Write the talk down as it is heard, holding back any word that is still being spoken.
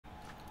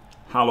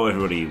Hello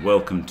everybody,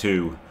 welcome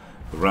to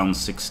the round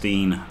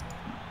 16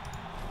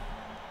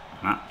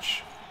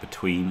 match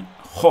between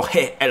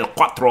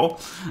Jorgeelcuatro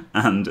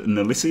and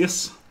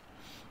Knollissius.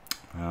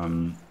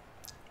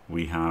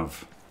 We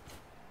have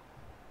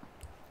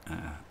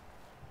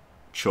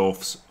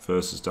Chorfs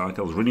versus Dark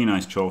Elves. Really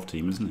nice Chorf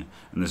team, isn't it?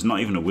 And there's not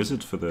even a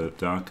wizard for the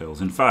Dark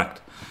Elves. In fact,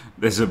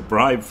 there's a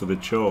bribe for the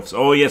Chorfs.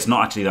 Oh yeah, it's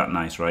not actually that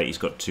nice, right? He's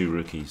got two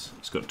rookies.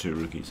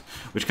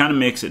 Which kind of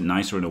makes it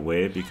nicer in a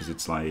way, because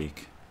it's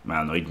like,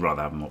 well, no, he'd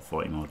rather have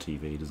 40 more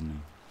TV, doesn't he?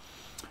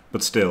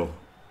 But still,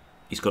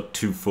 he's got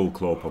two full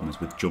claw bombers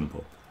with jump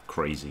up.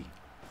 Crazy.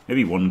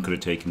 Maybe one could have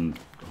taken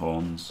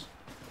horns,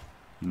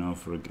 you know,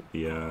 for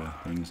the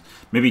things.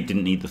 Maybe he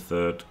didn't need the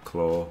third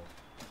claw,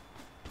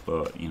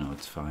 but, you know,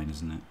 it's fine,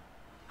 isn't it?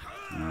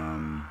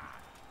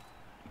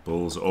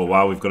 Bulls. Oh,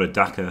 wow, we've got a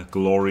Daka.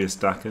 Glorious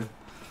Daka.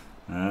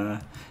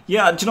 Yeah,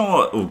 do you know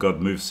what? Oh, God,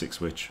 move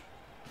 6 Witch.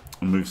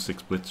 And move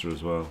 6 Blitzer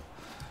as well.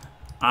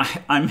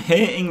 I'm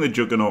hating the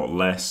Juggernaut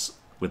less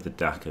with the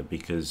Daka,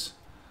 because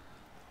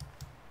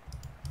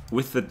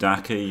with the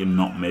Daka you're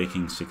not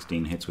making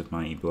 16 hits with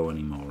Mighty Blow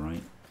anymore,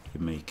 right?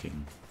 You're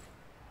making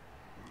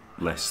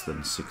less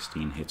than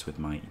 16 hits with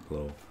Mighty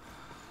Blow.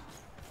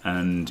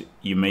 And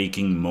you're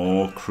making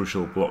more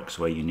crucial blocks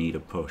where you need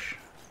a push.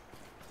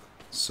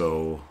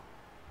 So,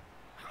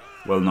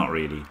 well, not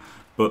really.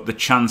 But the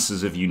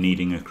chances of you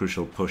needing a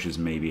crucial push is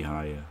maybe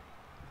higher.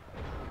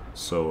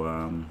 So,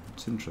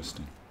 it's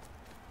interesting.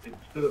 It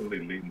certainly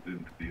leans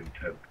into the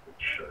intent of the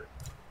show.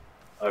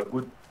 I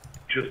would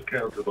just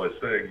counter by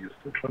saying you're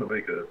still trying to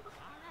make a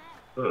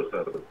first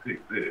out of a pig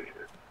there.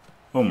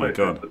 Oh my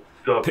God. The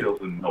Dark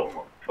Elves are not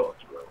on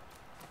fast rail.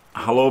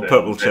 Hello,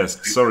 Purple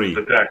Chest. Sorry.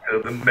 The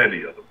Daka than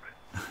many of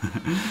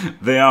them.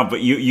 They are,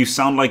 but you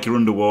sound like you're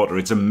underwater.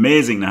 It's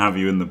amazing to have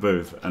you in the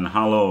booth. And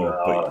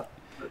hello.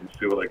 Let me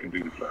see what I can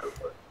do to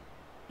clarify.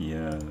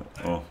 Yeah.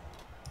 Oh,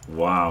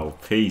 wow.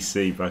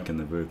 PC back in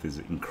the booth is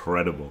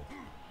incredible.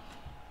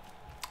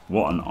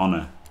 What an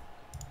honour.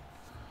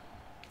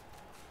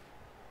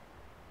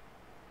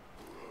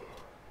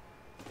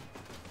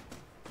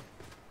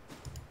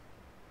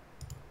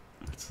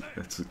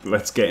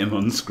 Let's get him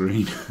on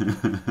screen.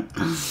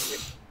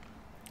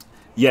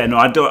 Yeah, no,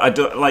 I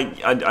don't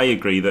like. I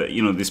agree that,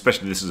 you know,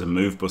 especially this is a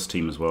move bust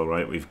team as well,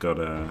 right? We've got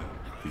a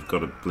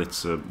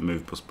blitzer,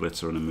 move bust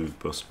blitzer, and a move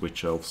bust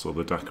witch elf, so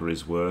the Daka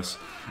is worse,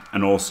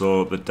 and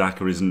also the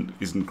Daka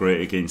isn't great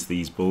against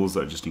these bulls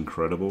that are just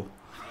incredible.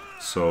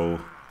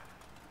 So,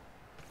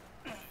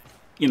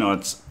 you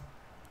know,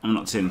 I'm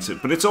not saying it's it,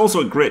 but it's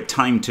also a great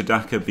time to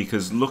Daka,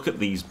 because look at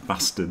these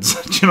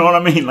bastards. Do you know what I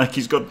mean? Like,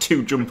 he's got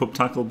two jump up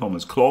tackle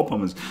bombers, claw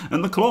bombers,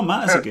 and the claw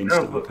matters against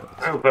Dark Elves.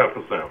 How's that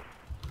for sound?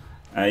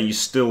 You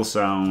still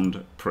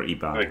sound pretty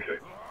bad. Okay,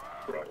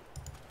 right.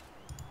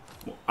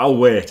 I'll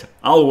wait,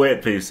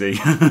 PC.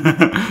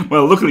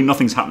 Well, luckily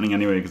nothing's happening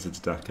anyway because it's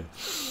Daka.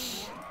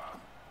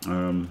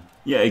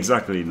 Yeah,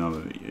 exactly.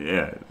 No,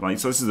 yeah, like,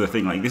 so this is the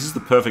thing. Like, this is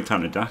the perfect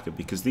time to Daka,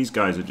 because these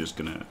guys are just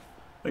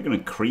they're gonna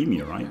cream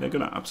you, right? They're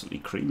gonna absolutely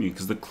cream you,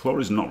 because the claw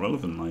is not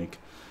relevant. Like,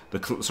 the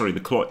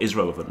claw is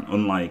relevant,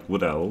 unlike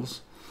Wood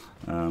Elves,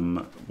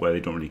 where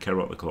they don't really care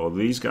about the claw.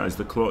 These guys,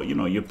 the claw, you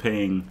know,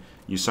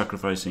 you're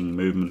sacrificing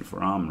movement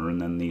for armor,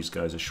 and then these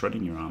guys are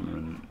shredding your armor,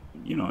 and,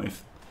 you know,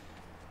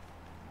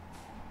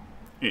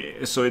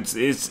 so it's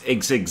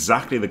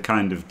exactly the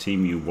kind of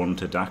team you want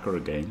to Daka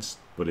against,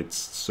 but it's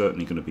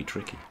certainly going to be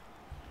tricky.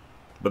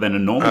 But then a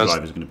normal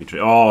drive is going to be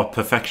tricky. Oh,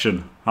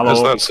 perfection! Hello.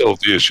 Has that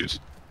solved the issues?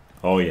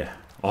 Oh yeah.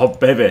 Oh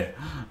baby.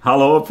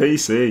 Hello,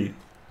 PC.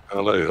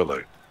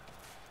 Hello.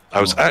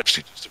 I was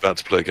actually just about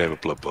to play a game of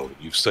Blood Bowl.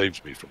 You've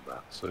saved me from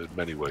that. So in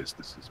many ways,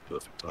 this is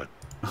perfect time.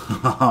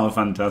 Oh,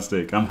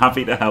 fantastic! I'm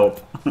happy to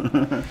help.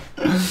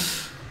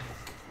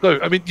 No,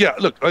 I mean, yeah.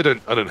 Look, I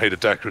don't hate a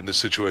Daka in this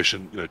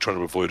situation. You know, trying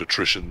to avoid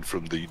attrition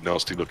from the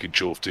nasty-looking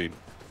Chorf team.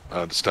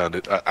 I understand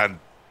it, and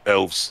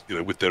elves, you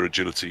know, with their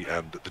agility,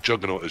 and the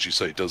Juggernaut, as you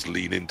say, does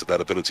lean into that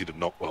ability to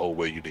knock the hole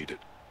where you need it.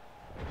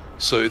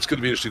 So it's going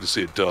to be interesting to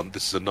see it done.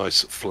 This is a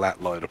nice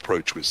flat line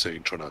approach we're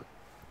seeing, trying to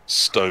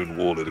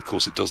stonewall it. Of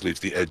course, it does leave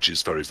the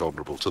edges very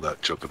vulnerable to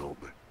that Juggernaut.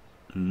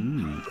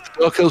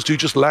 Dark Elves do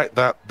just lack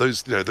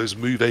those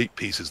move 8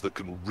 pieces that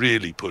can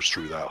really push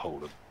through that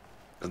hole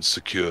and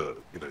secure,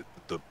 you know,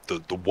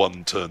 the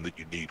one turn that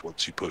you need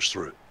once you push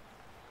through it.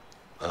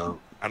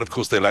 And of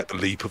course, they lack the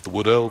leap of the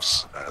Wood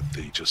Elves and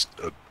the just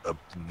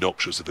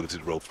obnoxious ability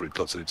to roll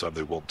 3+ anytime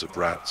they want to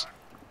rats.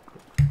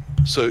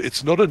 So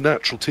it's not a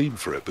natural team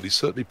for it, but he's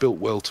certainly built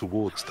well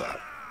towards that.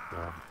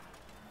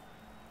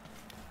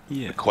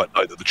 Yeah. I quite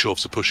like that the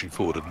Chorfs are pushing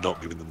forward and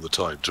not giving them the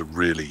time to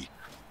really,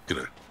 you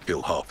know,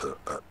 kill half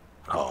at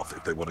half.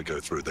 If they want to go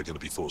through, they're going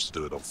to be forced to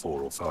do it on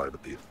 4 or 5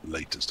 at the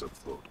latest, I've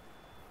thought.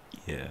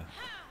 Yeah.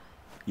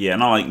 Yeah,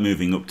 and I like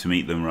moving up to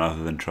meet them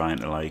rather than trying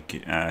to, like,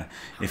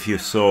 if you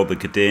saw the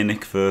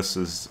Gdanik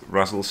versus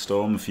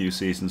Razzlestorm a few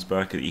seasons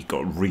back, he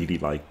got really,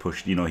 like,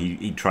 pushed. You know,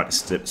 he tried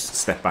to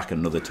step back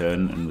another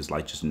turn and was,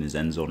 like, just in his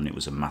end zone, and it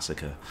was a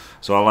massacre.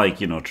 So I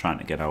like, you know, trying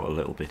to get out a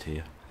little bit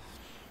here.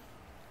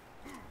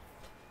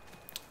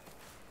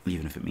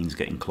 Even if it means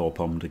getting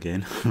claw-palmed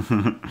again.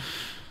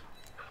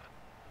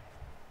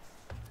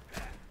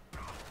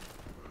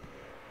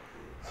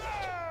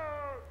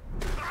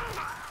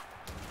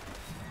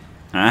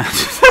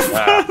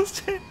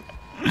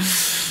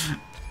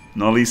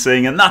 Nolly's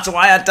saying, and that's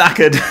why I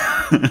dackered.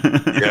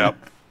 Yeah.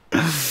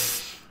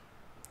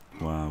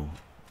 Wow.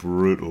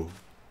 Brutal.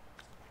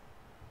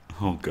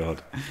 Oh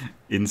god.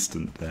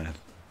 Instant death.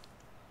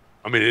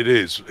 I mean, it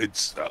is.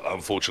 It's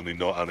unfortunately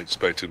not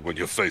unexpected when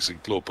you're facing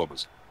claw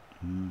pommers.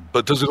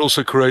 But does it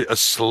also create a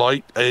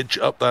slight edge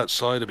up that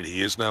side? I mean,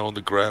 he is now on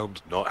the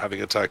ground, not having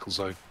a tackle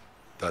zone.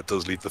 That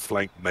does leave the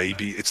flank,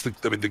 maybe. It's the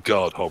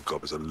guard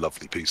hobgob is a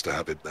lovely piece to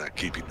have in there,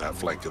 keeping that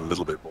flank a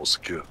little bit more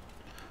secure.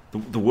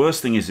 The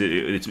worst thing is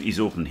he's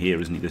open here,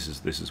 isn't he? This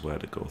is where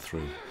to go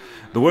through.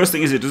 The worst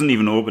thing is it doesn't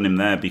even open him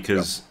there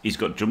because he's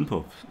got jump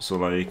up. So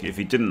like if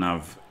he didn't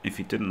have the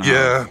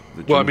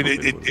jump well, I mean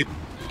up,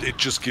 it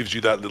just gives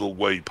you that little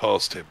way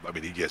past him. I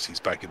mean, he's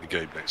back in the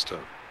game next turn.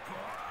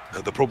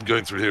 The problem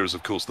going through here is,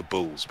 of course, the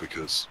bulls,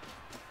 because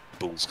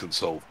bulls can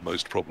solve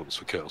most problems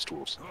for Chaos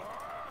Dwarfs.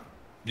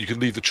 You can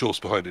leave the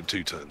Chorfs behind in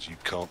 2 turns. You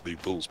can't leave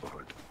bulls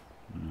behind.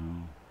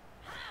 No.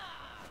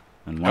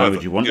 And why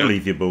would you want to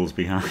leave your bulls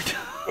behind?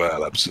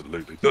 Well,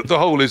 absolutely. The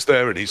hole is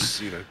there, and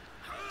he's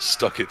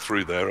stuck it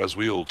through there, as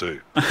we all do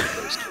in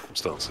those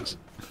circumstances.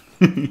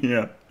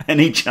 Yeah.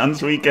 Any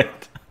chance we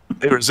get.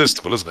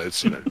 Irresistible, isn't it?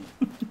 It's,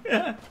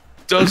 Yeah.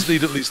 Does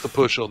need at least the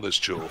push on this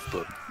Chorf,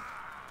 but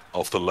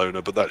off the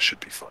loner, but that should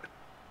be fine.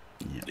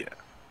 Yeah.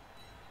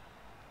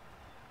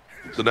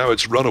 So now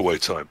it's runaway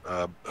time.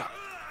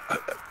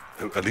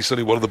 At least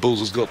only one of the bulls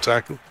has got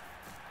tackle.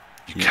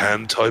 You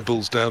can tie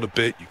bulls down a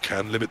bit. You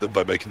can limit them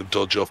by making them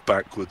dodge off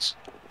backwards.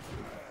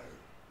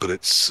 But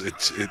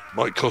it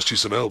might cost you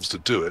some elves to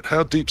do it.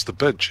 How deep's the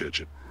bench here,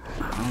 Jim?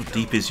 How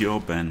deep is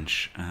your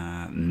bench?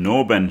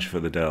 No bench for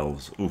the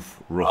Delves.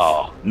 Oof,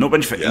 rough. No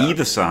bench for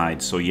either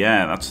side. So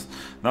yeah, that's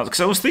because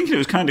I was thinking it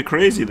was kind of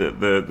crazy that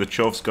the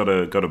Chorfs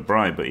got a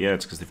bribe, but yeah,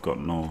 it's because they've got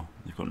no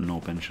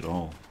bench at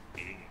all.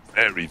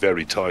 Very,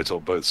 very tight on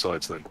both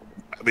sides then.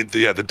 I mean,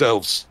 the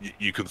Delves,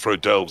 you can throw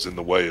Delves in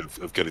the way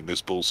of getting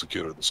this ball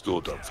secure and the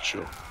score done for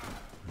sure.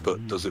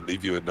 But does it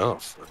leave you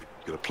enough? I mean,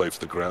 you're going to play for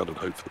the ground and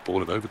hope for the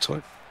ball in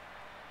overtime?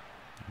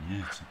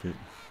 Yeah, it's a bit.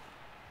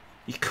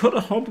 You could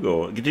have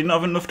hobgo. You didn't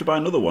have enough to buy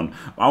another one.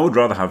 I would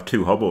rather have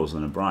 2 hobos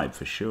than a bribe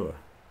for sure.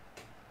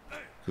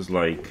 Because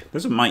like,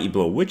 there's a mighty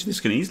blow witch. This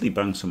can easily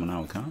bang someone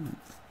out, can't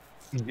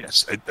it?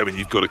 Yes. I mean,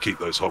 you've got to keep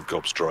those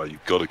hobgobs dry.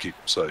 You've got to keep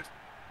them safe.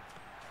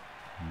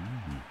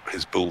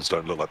 His bulls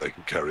don't look like they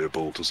can carry a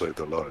ball to save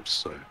their lives,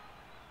 so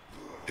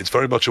it's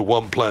very much a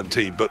one-plan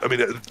team. But I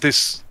mean,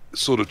 this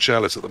sort of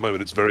chalice at the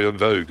moment, it's very en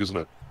vogue, isn't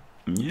it?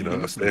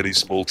 Yeah, a fairly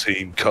small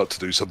team cut to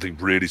do something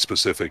really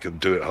specific and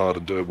do it hard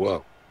and do it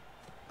well.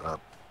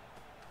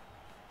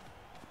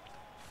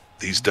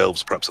 These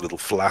Delves perhaps a little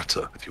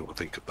flatter, if you want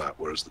to think of that,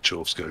 whereas the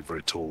Chorfs go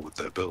very tall with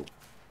their build.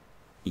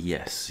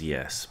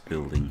 Yes,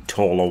 building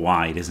tall or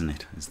wide, isn't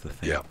it? Is the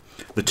thing. Yeah.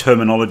 The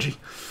terminology.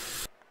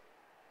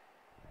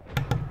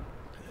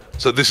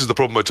 So this is the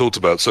problem I talked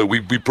about. So we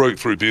broke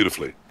through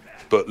beautifully,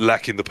 but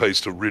lacking the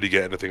pace to really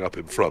get anything up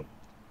in front.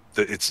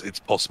 That it's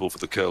possible for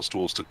the Chaos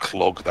Dwarfs to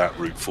clog that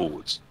route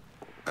forwards.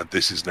 And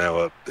this is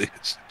now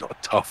it's not a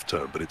tough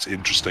turn, but it's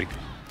interesting.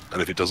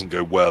 And if it doesn't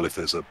go well, if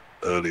there's a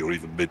early or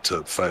even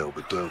mid-turn fail,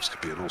 the Delves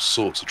could be in all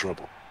sorts of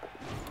trouble.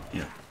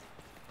 Yeah.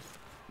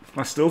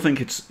 I still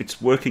think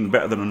it's working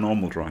better than a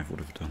normal drive would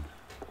have done.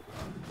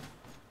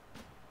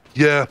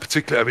 Yeah,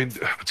 particularly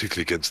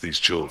against these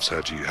Chorfs,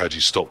 how do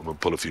you stop them and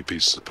pull a few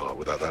pieces apart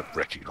without that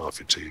wrecking half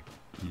your team?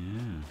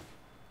 Yeah.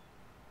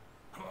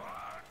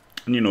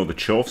 And the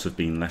Chorfs have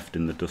been left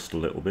in the dust a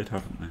little bit,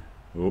 haven't they?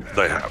 Oh.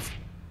 They have.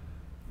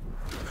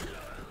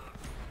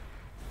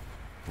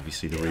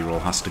 Obviously the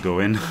reroll has to go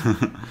in.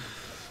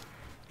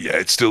 Yeah,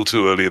 it's still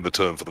too early in the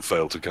turn for the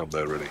fail to come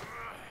there, really.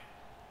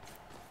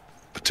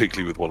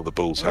 Particularly with one of the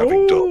bulls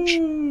having dodge.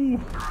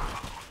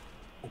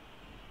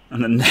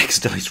 And the next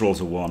dice rolls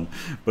a 1.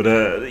 But,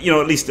 at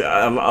least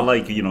I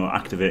like,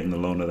 activating the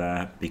loner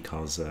there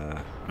because,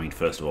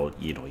 first of all,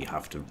 you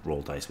have to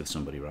roll dice with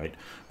somebody, right?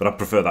 But I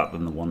prefer that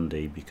than the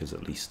 1D because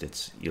at least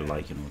it's, the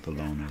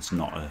loner. It's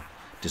not a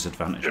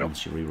disadvantage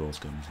once your reroll's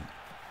gone, is it?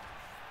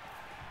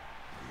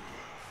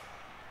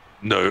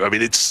 No, I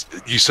mean,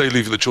 you say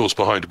leaving the Chorfs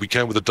behind. We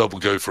can, with a double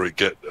go for it,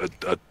 get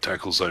a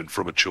tackle zone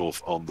from a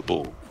Chorf on the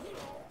ball,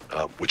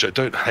 which I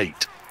don't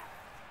hate.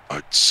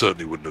 I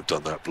certainly wouldn't have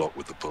done that block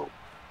with the bull.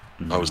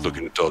 I was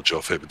looking to dodge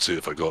off him and see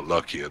if I got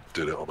lucky and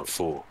did it on a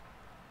 4,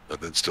 and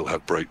then still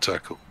have break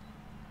tackle.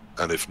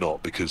 And if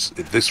not, because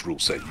in this rule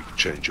set you can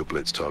change your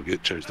blitz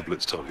target, change the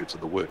blitz target to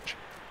the witch.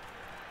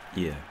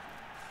 Yeah.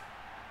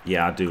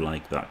 Yeah, I do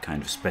like that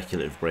kind of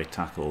speculative break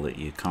tackle that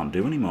you can't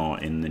do anymore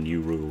in the new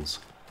rules.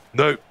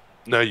 No,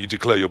 now you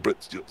declare your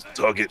blitz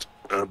target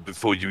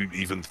before you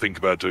even think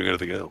about doing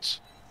anything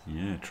else.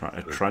 Yeah,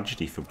 a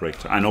tragedy for break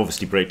tackle. And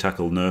obviously break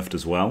tackle nerfed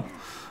as well.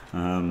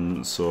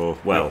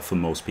 For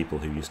most people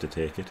who used to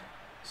take it.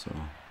 So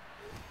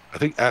I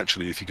think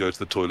actually, if you go to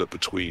the toilet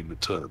between the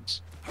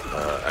turns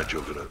and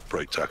you're going to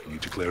break tackle, you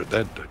declare it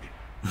then, don't you?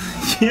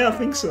 Yeah, I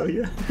think so.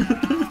 Yeah.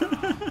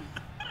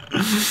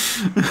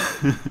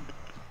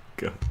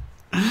 God.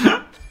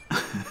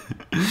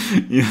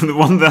 Yeah,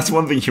 that's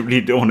one thing you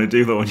really don't want to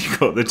do though when you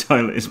go to the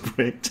toilet is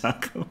break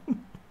tackle.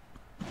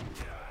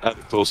 And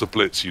of course, a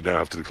blitz you now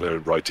have to declare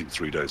in writing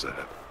 3 days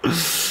ahead.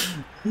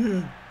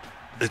 Yeah.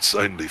 It's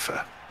only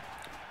fair.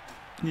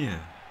 Yeah.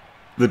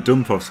 The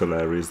dump off's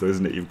hilarious though,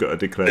 isn't it? You've got to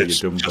declare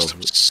It's your dump just off.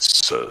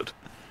 absurd.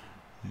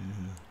 Yeah.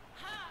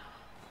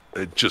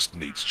 It just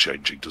needs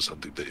changing to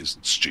something that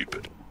isn't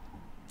stupid.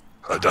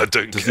 I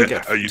don't care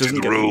how you do doesn't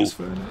the get rule. used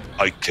for it.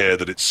 I care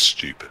that it's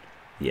stupid.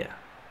 Yeah.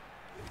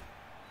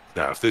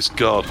 Now, if this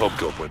guard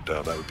hobgoblin went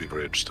down, that would be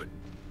very interesting.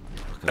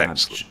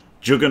 Excellent.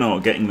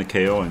 Juggernaut getting the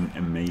KO,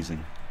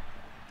 amazing.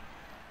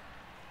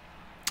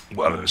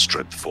 Well, and a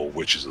strength 4,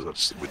 which is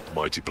with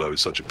Mighty Blow,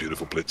 is such a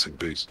beautiful blitzing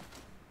piece.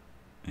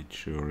 It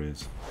sure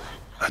is.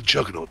 And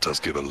Juggernaut does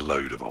give a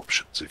load of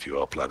options if you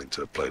are planning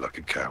to play like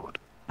a coward.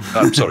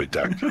 I'm sorry,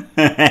 Dak.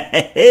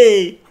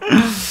 Hey!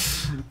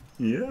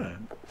 Yeah.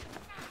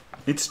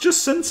 It's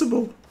just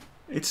sensible.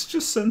 It's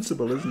just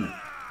sensible, isn't it?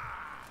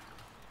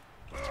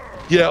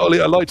 Yeah,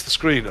 Ollie, I liked the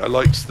screen. I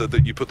liked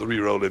that you put the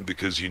reroll in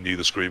because you knew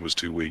the screen was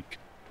too weak.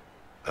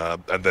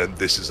 And then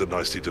this is a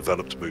nicely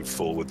developed move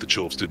forward. The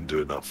Chorfs didn't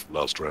do enough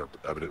last round.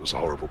 I mean, it was a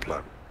horrible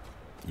plan.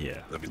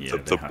 Yeah. I mean, yeah,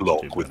 the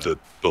block with the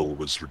bull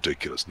was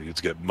ridiculous. Needed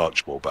to get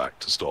much more back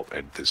to stop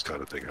this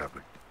kind of thing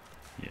happening.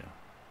 Yeah.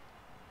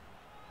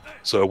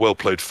 So a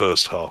well-played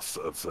first half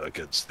of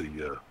against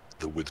the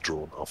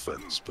withdrawn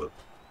offense, but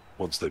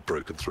once they've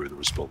broken through, the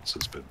response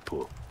has been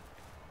poor.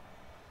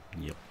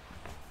 Yep.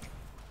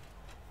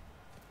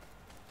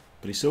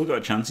 But he's still got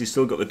a chance. He's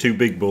still got the 2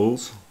 big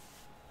bulls.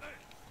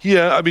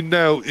 Yeah, I mean,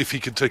 now if he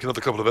can take another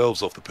couple of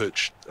elves off the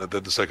pitch, and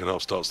then the second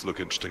half starts to look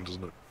interesting,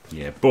 doesn't it?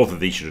 Yeah, both of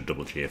these should have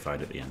double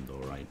GFI'd at the end,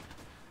 though, right?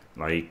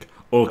 Like,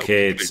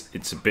 okay,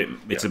 it's a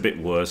bit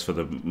worse for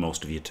the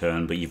most of your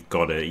turn, but you've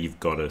got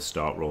to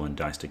start rolling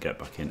dice to get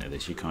back into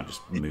this. You can't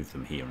just move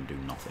them here and do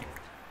nothing.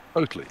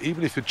 Totally.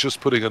 Even if you're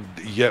just putting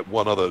yet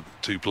one other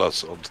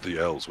 2+ onto the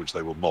elves, which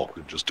they will mock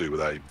and just do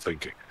without even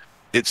thinking,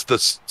 it's the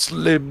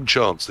slim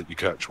chance that you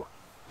catch one.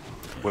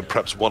 When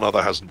perhaps one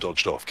other hasn't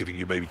dodged off, giving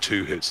you maybe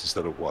 2 hits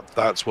instead of 1.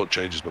 That's what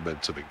changes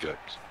momentum in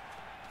games.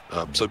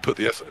 So put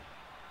the effort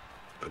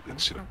in.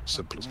 It's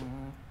simple as that.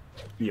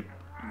 Yep.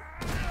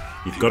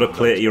 You've got to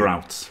play to your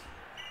outs.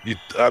 You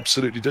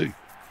absolutely do.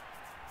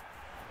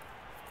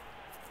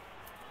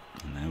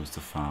 And there was the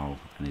foul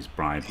and his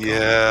bribe.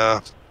 Yeah,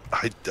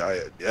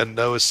 and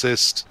no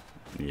assist.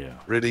 Yeah.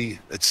 Really,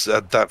 it's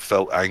that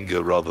felt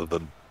anger rather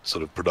than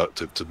sort of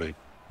productive to me.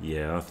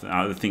 Yeah,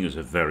 I think it was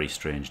a very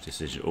strange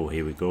decision. Oh,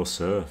 here we go,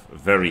 sir. A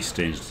very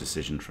strange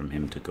decision from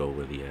him to go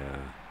with the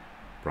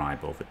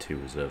bribe over 2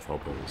 reserve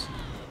hobbles.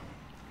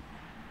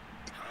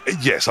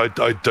 Yes, I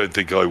don't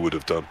think I would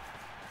have done.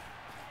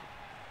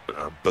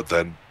 But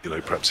then,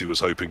 perhaps he was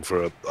hoping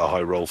for a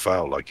high roll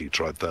foul like he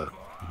tried there.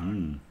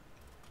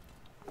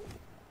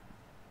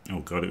 Oh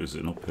God, it was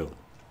an uphill.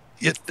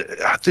 Yeah,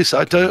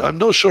 I'm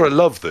not sure I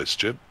love this,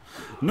 Jim.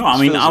 No, I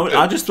mean,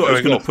 I just thought I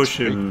was going to push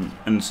him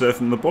and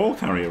surf him the ball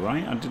carrier,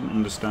 right? I didn't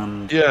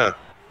understand. Yeah,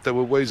 there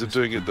were ways of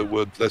doing it that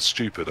were less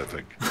stupid, I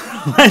think.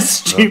 Less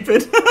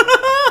stupid?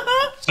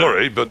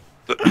 Sorry, but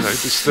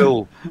this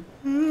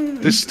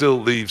still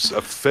leaves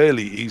a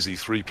fairly easy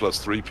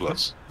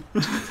 3+3+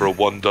 for a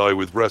 1 die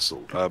with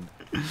wrestle.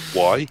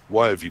 Why?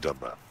 Why have you done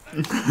that?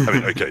 I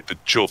mean, okay, the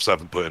Chorfs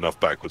haven't put enough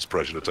backwards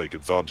pressure to take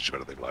advantage of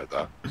anything like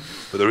that,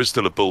 but there is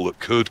still a bull that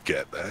could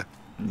get there.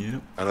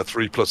 Yeah. And a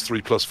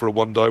 3+3+ for a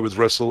 1 die with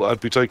wrestle, I'd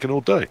be taking all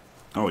day.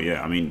 Oh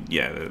yeah, I mean,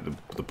 yeah,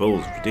 the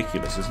bull's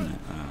ridiculous, isn't it?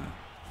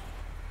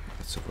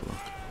 Let's have a look.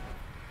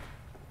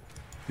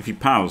 If he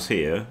pows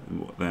here,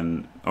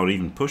 then, or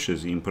even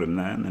pushes, you can put him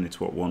there, and then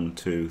it's what, 1,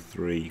 2,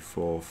 3,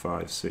 4,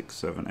 5, 6,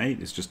 7,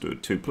 8. It's just a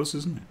 2+,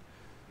 isn't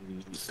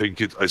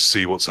it? I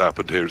see what's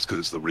happened here is because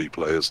it's the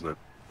replay, isn't it?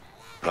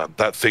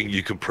 That thing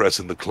you can press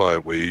in the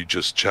client where you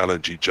just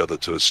challenge each other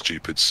to a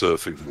stupid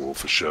surfing war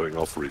for showing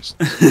off reasons.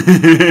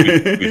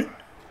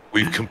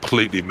 We've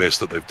completely missed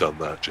that they've done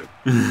that, Jim.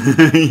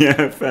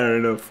 Yeah, fair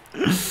enough.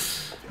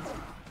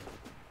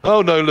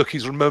 Oh no, look,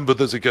 he's remembered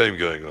there's a game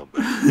going on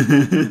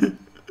there.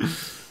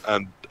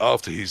 And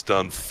after he's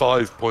done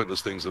 5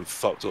 pointless things and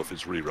fucked off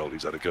his reroll,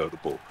 he's had a go at the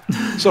ball.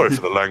 Sorry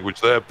for the language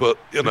there, but,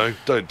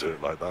 don't do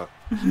it like that.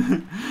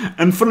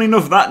 And funnily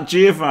enough, that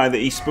GFI that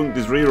he spunked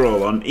his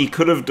reroll on, he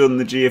could have done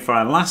the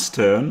GFI last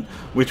turn,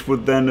 which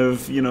would then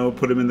have,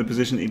 put him in the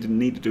position that he didn't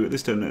need to do it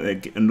this turn.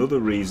 Another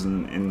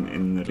reason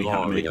in that he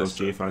had to make those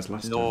GFIs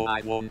last turn.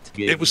 I won't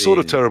give It was sort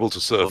of in terrible to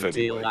surf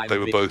until anyway. I'm They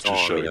were both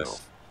just showing victorious.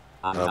 off.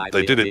 And They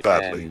I did will it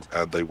badly, defend.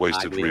 and they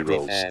wasted I will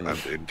rerolls defend.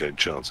 and in-game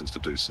chances to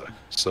do so.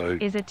 So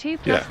Is a 2+2+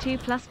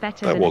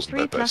 better that than a wasn't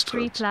their best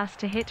 3+3+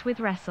 to hit with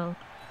wrestle?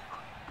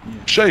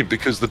 shame,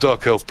 because the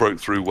Dark Elf broke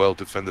through well,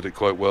 defended it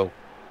quite well,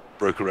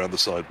 broke around the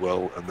side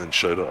well, and then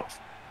showed off.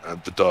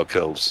 And the Dark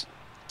Elves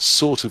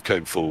sort of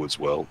came forwards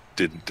well,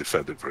 didn't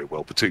defend it very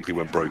well,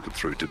 particularly when broken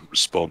through, didn't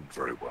respond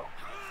very well.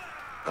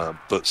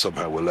 But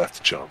somehow were left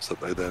a chance that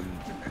they then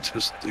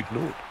just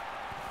ignored.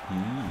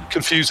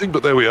 Confusing,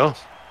 but there we are.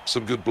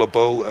 Some good Blood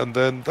Bowl, and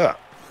then that.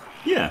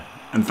 Yeah,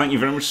 and thank you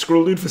very much,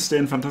 Scroll Dude, for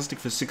staying fantastic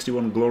for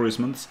 61 glorious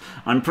months.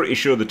 I'm pretty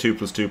sure the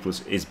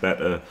 2+2+ is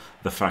better,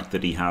 the fact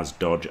that he has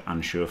dodge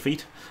and sure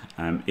feet.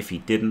 If he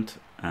didn't,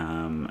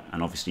 and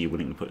obviously you're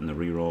willing to put in the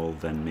reroll,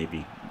 then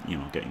maybe, you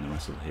know, getting the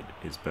wrestle hit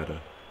is better.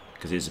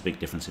 Because there's a big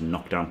difference in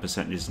knockdown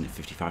percentages, isn't it?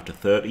 55 to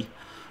 30.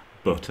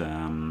 But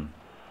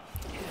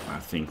I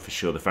think for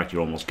sure the fact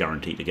you're almost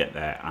guaranteed to get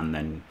there, and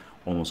then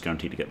almost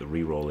guaranteed to get the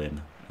reroll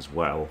in as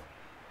well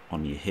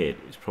on your hit,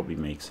 it probably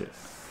makes it.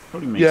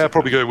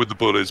 Probably going with the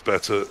bull is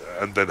better,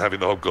 and then having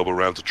the hobgoblin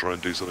around to try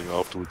and do something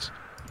afterwards.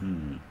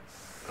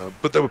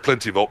 But there were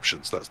plenty of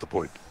options, that's the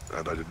point,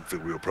 and I didn't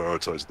think we were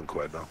prioritising them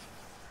quite enough.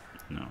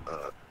 No.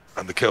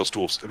 And the Chaos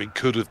Dwarfs, I mean,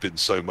 could have been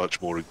so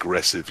much more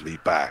aggressively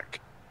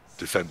back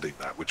defending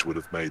that, which would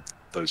have made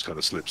those kind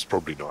of slips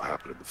probably not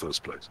happen in the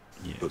first place.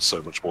 Yeah. But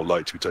so much more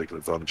likely to be taken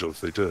advantage of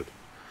if they did.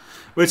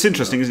 Well, it's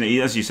interesting, isn't it?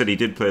 As you said, he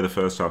did play the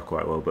first half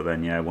quite well, but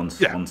then, once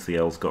the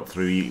L's got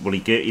through,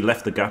 he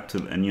left the gap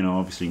to, and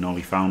obviously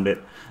Nolly found it,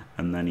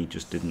 and then he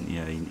just didn't.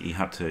 Yeah, he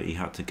had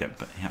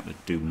to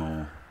do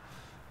more.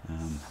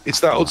 It's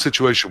that odd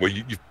situation where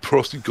you've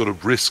probably got to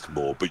risk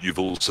more, but you've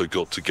also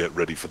got to get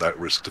ready for that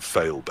risk to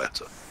fail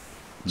better.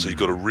 So you've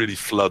got to really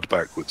flood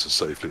backwards as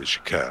safely as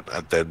you can,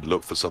 and then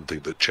look for something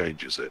that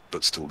changes it,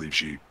 but still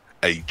leaves you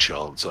a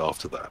chance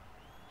after that.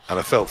 And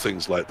I felt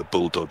things like the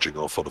bull dodging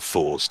off on a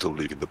 4, still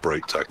leaving the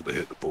break tackle to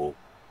hit the ball,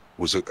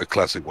 was a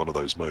classic one of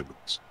those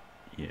moments.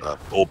 Yeah.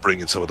 Or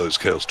bringing some of those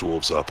Chaos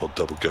Dwarves up on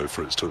double go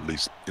for it to at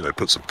least,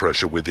 put some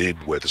pressure within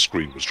where the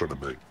screen was trying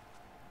to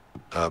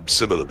move.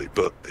 Similarly,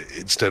 but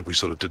instead we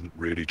sort of didn't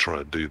really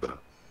try and do that.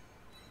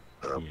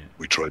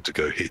 We tried to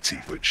go hitty,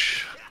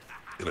 which,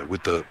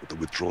 with the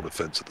withdrawn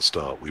offence at the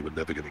start, we were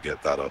never going to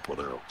get that up on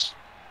outs.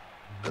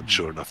 And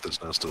sure enough,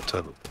 there's now still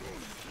 10 of them.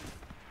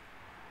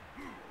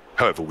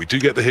 However, we do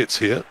get the hits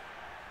here,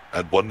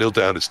 and 1-0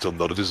 down is still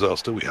not a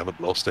disaster. We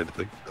haven't lost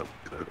anything.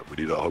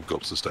 We need our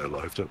hobgobs to stay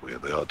alive, don't we?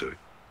 And they are doing.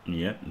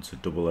 Yeah, it's a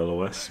double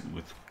LOS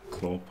with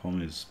Claw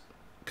Palm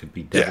could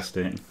be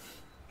devastating. Yeah.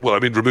 Well, I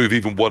mean, remove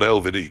even one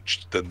elf in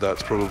each, then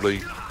that's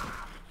probably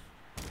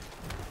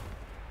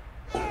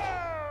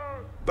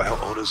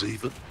about on us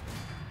even.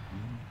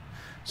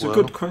 It's a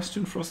good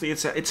question, Frosty.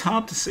 It's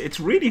hard to say. It's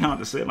really hard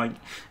to say. Like,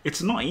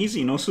 it's not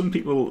easy. Some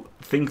people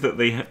think that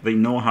they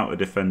know how to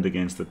defend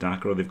against the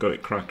Daka, or they've got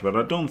it cracked. But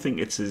I don't think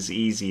it's as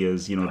easy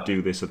as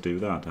do this or do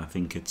that. I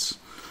think it's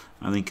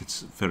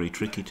very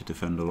tricky to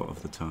defend a lot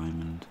of the time,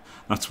 and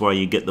that's why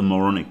you get the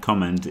moronic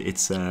comment.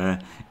 It's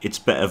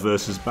better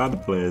versus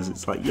bad players.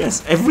 It's like,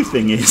 yes,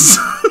 everything is.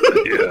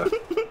 Yeah.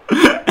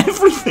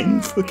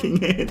 Everything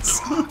fucking is.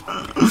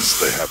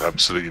 They have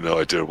absolutely no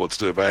idea what to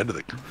do about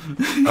anything.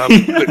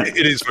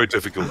 It is very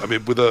difficult. I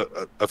mean, with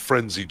a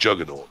frenzy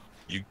juggernaut,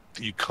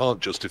 you can't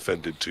just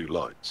defend in 2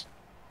 lines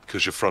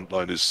because your front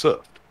line is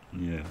served.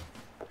 Yeah.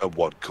 At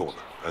one corner,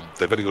 and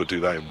they've only got to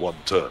do that in 1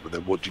 turn. And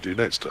then what do you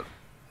do next turn?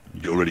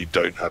 You already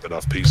don't have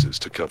enough pieces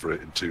to cover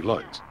it in 2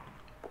 lines.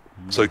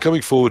 So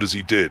coming forward as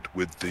he did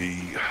with the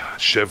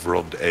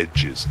chevroned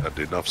edges and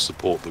enough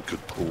support that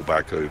could pull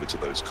back over to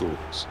those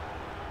corners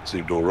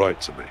seemed all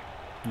right to me.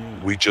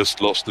 Yeah. We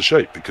just lost the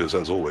shape because,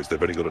 as always,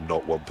 they've only got to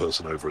knock one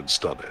person over and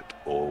stun it,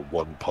 or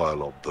one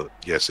pylon that,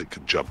 yes, it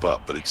can jump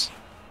up, but it's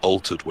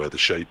altered where the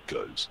shape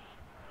goes.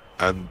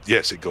 And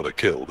yes, it got a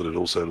kill, but it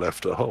also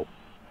left a hole.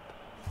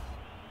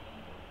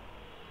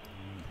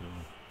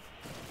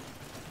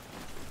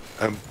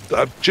 And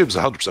Jim's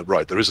 100%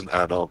 right. There isn't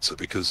an answer,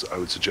 because I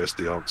would suggest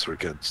the answer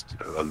against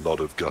a lot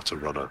of gutter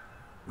runner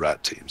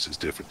rat teams is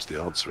different to the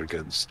answer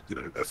against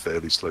a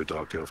fairly slow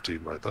dark elf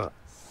team like that.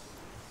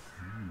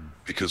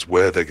 Because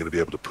where they're going to be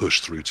able to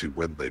push through to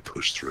when they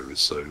push through is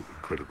so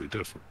incredibly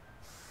different.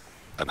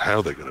 And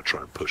how they're going to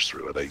try and push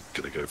through. Are they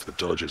going to go for the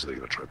dodges? Are they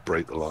going to try and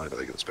break the line? Are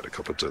they going to spend a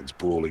couple of turns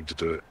brawling to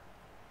do it?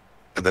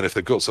 And then if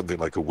they've got something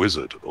like a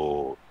wizard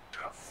or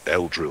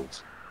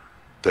Eldrills,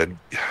 then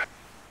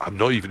I'm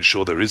not even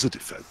sure there is a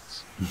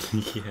defense.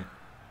 Yeah.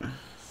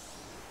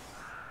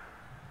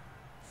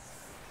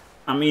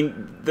 I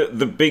mean,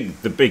 the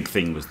big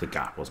thing was the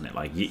gap, wasn't it?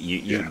 Like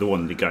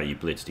the guy you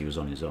blitzed, he was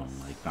on his own.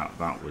 Like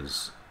that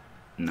was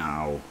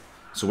now.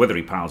 So whether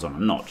he piles on or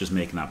not, just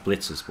making that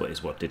blitz is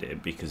what did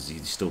it, because he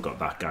still got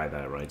that guy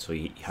there, right? So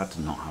he had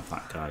to not have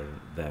that guy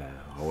there.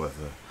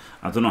 However,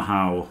 I don't know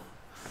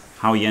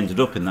how he ended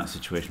up in that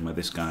situation where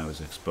this guy was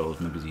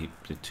exposed. Maybe he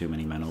did too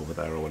many men over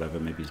there or whatever.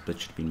 Maybe his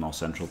blitz should have been more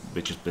central.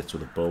 Just blitz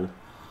with a bull,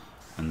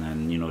 and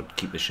then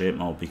keep the shape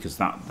more, because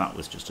that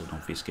was just an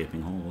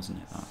obfuscating hole, wasn't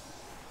it?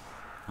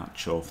 That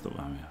chove that,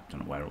 I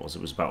don't know where it was.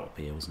 It was about up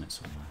here, wasn't it?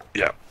 Somewhere.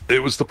 Yeah,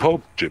 it was the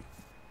pod, Jim.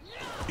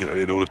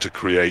 In order to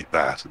create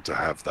that and to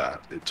have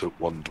that, it took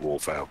one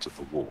dwarf out of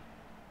the wall,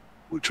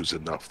 which was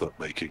enough that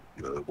making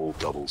the wall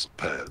doubles and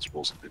pairs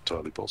wasn't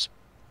entirely possible.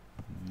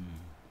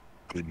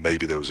 I mean,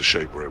 maybe there was a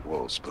shape where it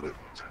was, but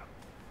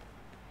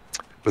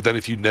But then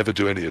if you never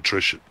do any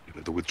attrition,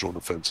 the withdrawn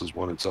offence has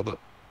won its other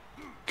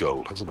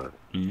goal, hasn't it?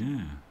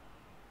 Yeah.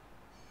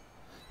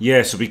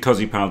 Yeah, so because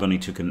he piled on, he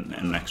took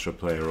an extra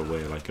player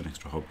away, like an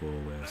extra hobble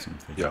away or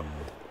something. Yeah.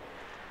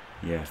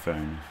 Yeah, fair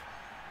enough.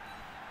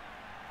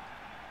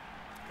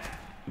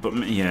 But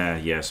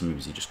yeah, so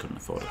maybe he just couldn't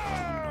afford it.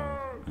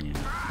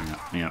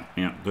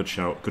 Yeah, good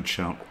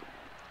shout.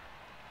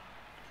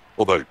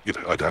 Although,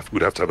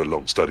 we'd have to have a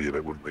long study of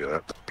it, wouldn't we?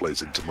 That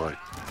plays into my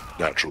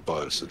natural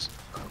biases,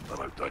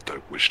 and I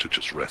don't wish to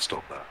just rest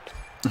on that.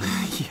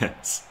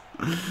 Yes.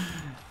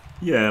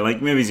 Yeah,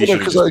 like maybe he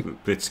should just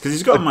blitz, because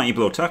he's got a mighty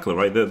blow tackler,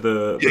 right?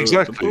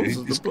 Exactly.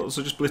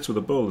 So just blitz with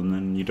a bull, and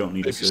then you don't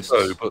need assists.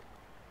 So, but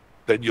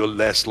then you're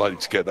less likely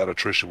to get that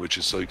attrition, which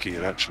is so key,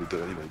 and actually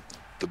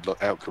the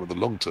outcome of the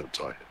long-term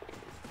tie.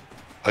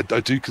 I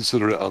do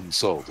consider it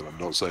unsolved, and I'm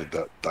not saying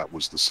that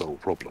was the sole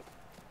problem.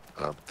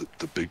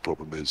 The big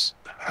problem is,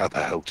 how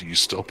the hell do you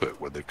stop it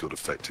when they've got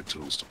effective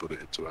tools to put it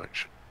into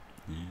action?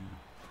 Yeah.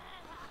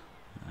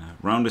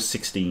 Round of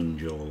 16,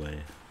 Joel.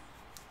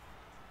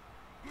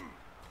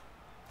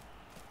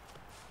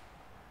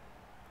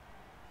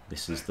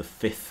 This is the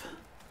fifth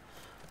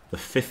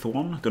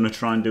one. Going to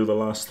try and do the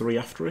last 3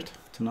 after it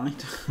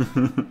tonight,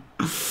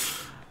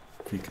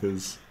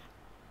 because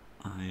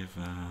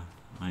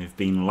I've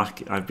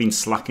been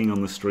slacking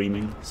on the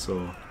streaming,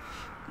 so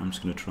I'm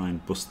just going to try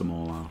and bust them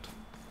all out.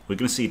 We're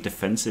going to see a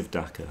defensive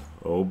Dakar.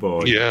 Oh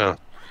boy. Yeah.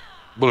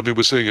 Well, I mean,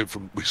 we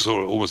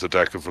saw almost a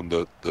Dakar from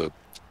the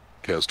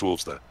Chaos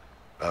Dwarves there.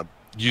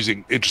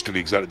 Using,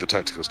 interestingly, exactly the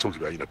tactic I was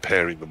talking about,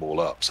 pairing them all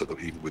up so that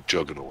even with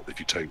Juggernaut, if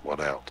you take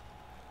one out,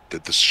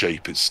 that the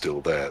shape is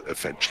still there,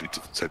 eventually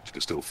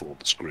to still form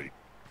the screen.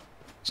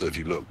 So if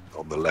you look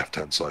on the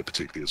left-hand side,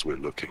 particularly as we're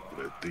looking,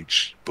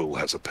 each bull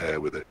has a pair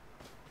with it.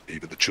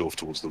 Even the Chorf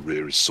towards the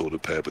rear is sort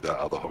of paired with that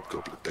other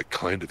Hobgoblin. They're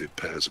kind of in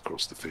pairs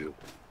across the field.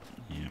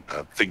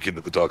 Yeah. Thinking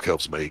that the Dark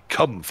Elves may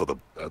come for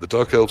them. The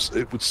Dark Elves,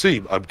 it would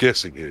seem, I'm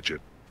guessing here, Jim,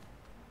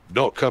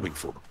 not coming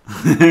for them.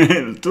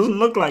 It doesn't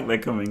look like they're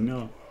coming,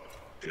 no.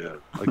 Yeah,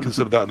 I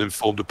consider that an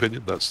informed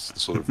opinion. That's the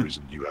sort of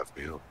reason you have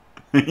me on.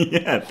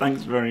 Yeah,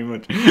 thanks very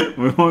much.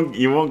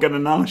 You won't get an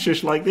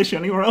analysis like this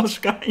anywhere else,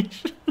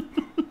 guys.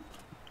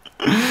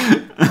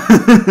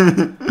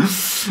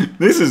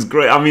 This is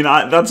great. I mean,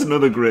 that's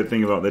another great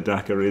thing about the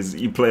Dakar is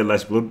you play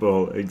less Blood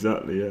Bowl.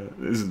 Exactly, yeah.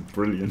 This is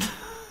brilliant.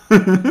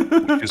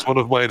 It's one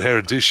of my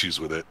inherent issues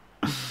with it.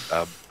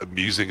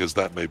 Amusing as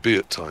that may be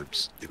at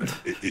times,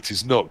 it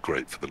is not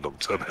great for the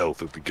long-term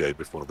health of the game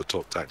if one of the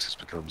top tactics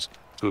becomes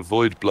to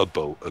avoid Blood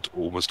Bowl at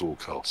almost all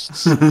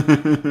costs.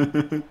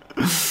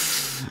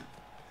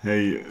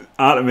 Hey,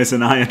 Artemis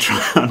and I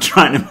are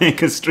trying to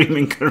make a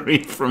streaming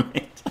career from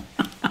it.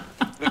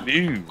 The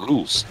new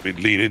rules,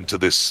 lean into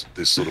this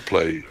sort of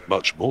play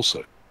much more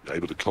so. You're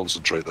able to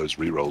concentrate those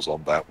rerolls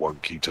on that one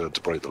key turn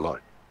to break the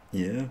line.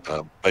 Yeah.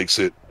 Makes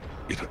it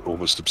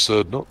almost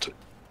absurd not to.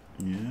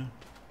 Yeah.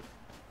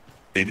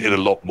 In a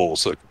lot more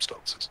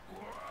circumstances.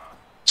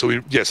 So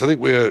yes, I think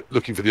we're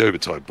looking for the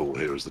overtime ball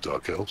here as the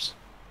Dark Elves.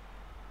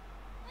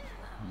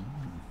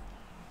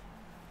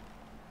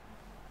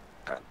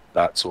 And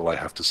that's all I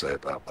have to say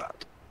about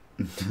that.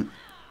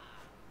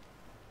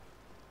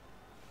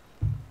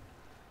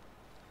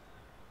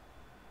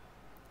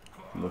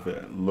 Love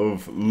it.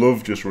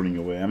 Love just running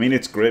away. I mean,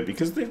 it's great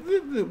because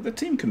the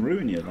team can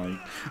ruin you. Like,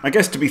 I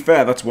guess to be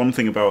fair, that's one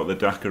thing about the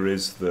Dakar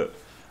is that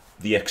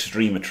the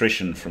extreme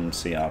attrition from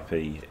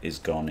CRP is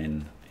gone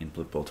in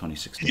Blood Bowl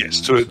 2016. Yes,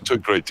 to a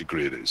great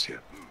degree it is, yeah.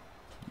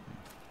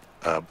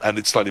 And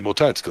it's slightly more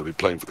tactical.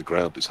 Playing for the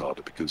ground is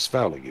harder because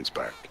fouling is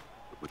back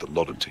with a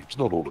lot of teams,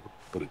 not all of them,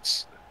 but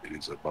it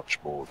is a much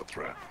more of a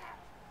threat.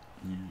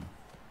 Yeah.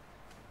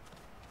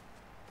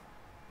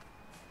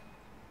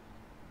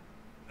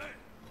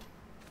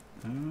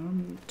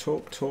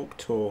 Talk.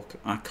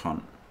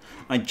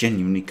 I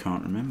genuinely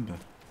can't remember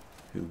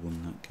who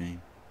won that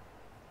game.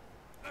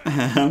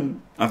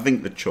 I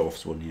think the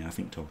Chorfs won, yeah. I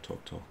think talk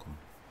won.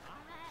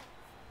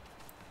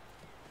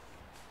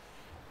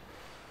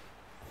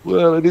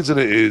 Well, it is and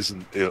it is,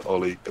 and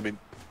Ollie,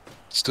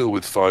 still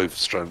with 5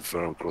 strand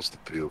thrown across the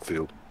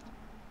field,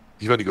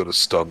 you've only got to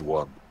stun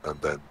one, and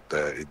then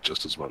they're in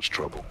just as much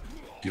trouble.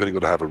 You've only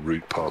got to have a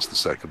route past the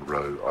second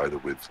row, either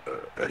with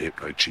a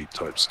Hypno Cheat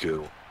type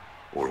skill,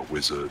 or a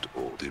Wizard,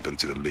 or the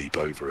ability to leap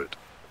over it,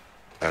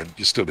 and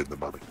you're still in the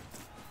money.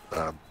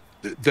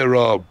 There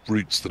are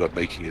routes that are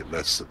making it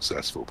less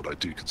successful, but I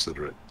do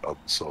consider it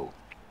unsolved.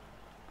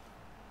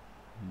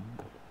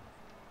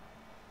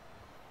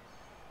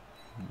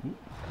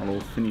 Hello,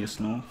 Phineas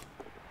North.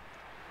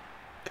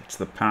 Gets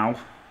the POW.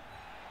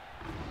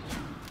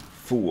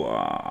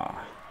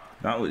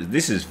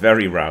 This is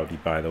very rowdy,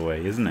 by the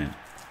way, isn't it?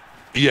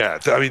 Yeah,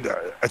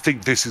 I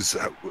think this is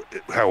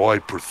how I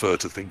prefer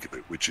to think of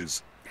it, which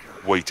is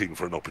waiting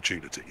for an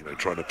opportunity,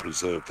 trying to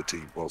preserve the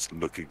team whilst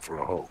looking for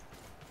a hole.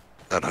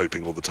 And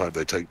hoping all the time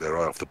they take their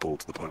eye off the ball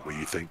to the point where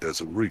you think there's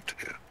a route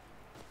here.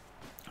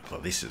 Well,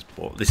 this is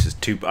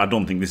too. I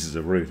don't think this is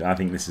a route. I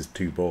think this is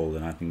too bold,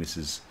 and I think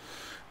this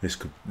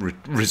could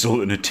result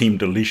in a team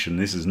deletion.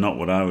 This is not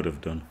what I would have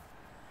done.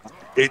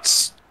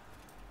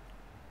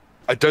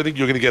 I don't think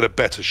you're going to get a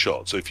better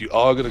shot. So if you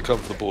are going to come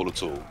for the ball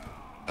at all,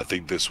 I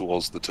think this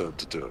was the turn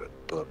to do it.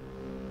 But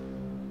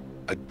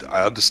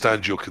I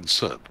understand your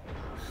concern.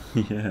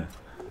 Yeah.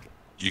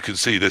 You can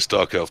see this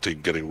Dark Elf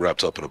team getting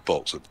wrapped up in a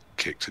box and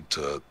kicked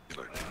into, a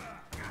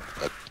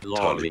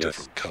entirely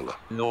different colour.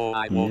 No,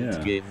 I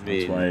won't give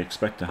that's in what I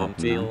expect to happen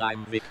until now.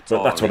 I'm victorious.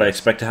 But that's what I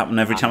expect to happen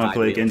every time I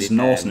play against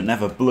Norse, and it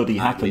never bloody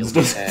happens,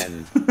 does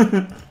it?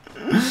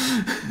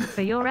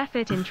 For your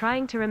effort in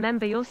trying to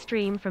remember your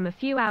stream from a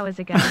few hours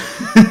ago.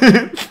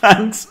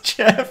 Thanks,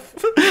 Jeff.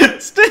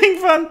 Staying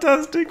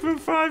fantastic for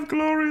 5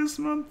 glorious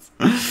months.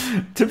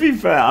 To be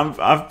fair,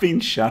 I've been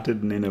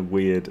shattered and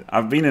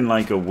I've been in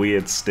like a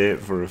weird state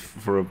for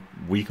a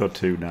week or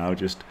two now,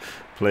 just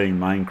playing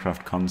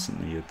Minecraft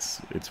constantly.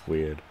 It's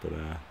weird, but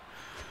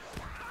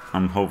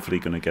I'm hopefully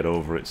going to get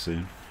over it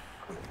soon.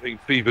 I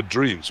think fevered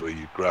dreams where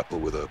you grapple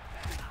with a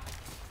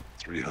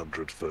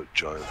 300-foot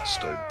giant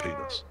stone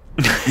penis.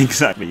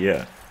 Exactly,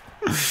 yeah.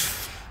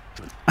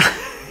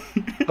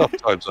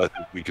 Sometimes I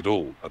think we could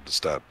all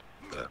understand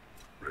that,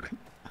 really.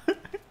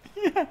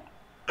 Yeah.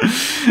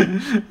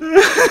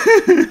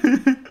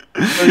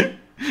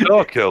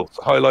 Dark Elves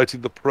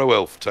highlighting the Pro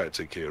Elf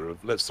tactic here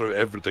of let's throw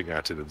everything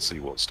at it and see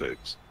what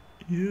sticks.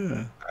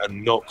 Yeah.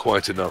 And not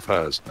quite enough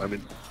has. I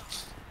mean,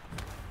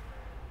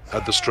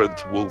 had the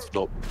Strength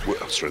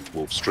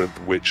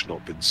Witch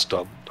not been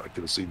stunned, I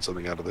could have seen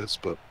something out of this,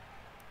 but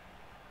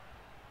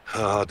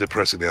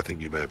depressingly, I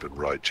think you may have been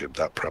right, Jim.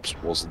 That perhaps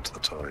wasn't the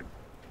time.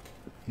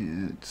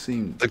 Yeah, it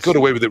seemed... They've got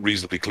away with it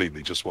reasonably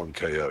cleanly, just 1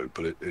 KO,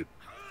 but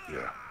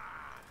yeah.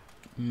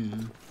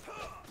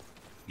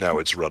 Now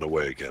it's run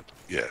away again.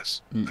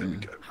 Yes, there we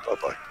go.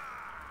 Bye-bye.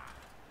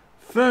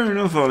 Fair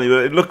enough, Ollie.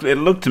 But it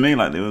looked to me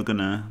like they were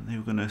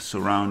gonna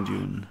surround you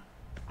and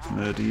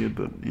murder you.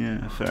 But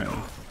yeah, fair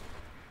enough.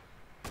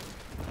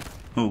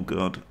 Oh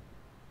God.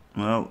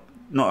 Well,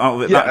 not out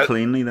of it that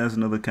cleanly. There's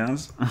another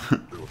Kaz.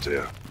 Oh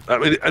dear. I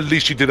mean, at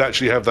least you did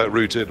actually have that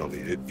route in,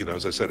 Ollie.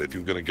 As I said, if you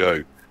were going to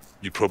go,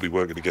 you probably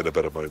weren't going to get a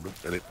better moment,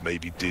 and it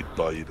maybe did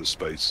buy you the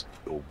space,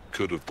 or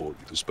could have bought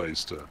you the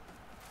space to,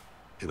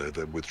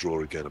 then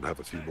withdraw again and have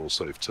a few more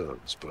safe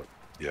turns. But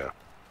yeah.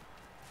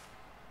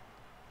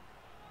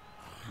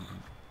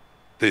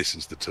 This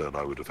is the turn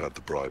I would have had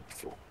the bribe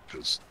for,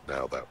 because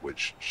now that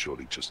witch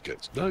surely just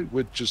gets... No,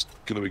 we're just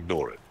going to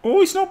ignore it. Oh,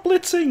 he's not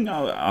blitzing!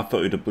 I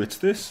thought he'd have blitzed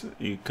this.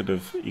 He could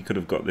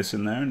have got this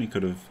in there, and he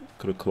could have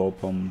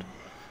claw-palmed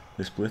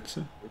this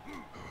blitzer.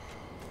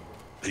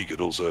 He could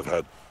also have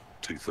had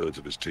 2/3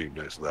 of his team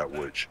next to that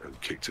witch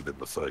and kicked it in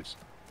the face.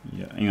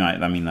 Yeah,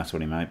 I mean, that's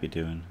what he might be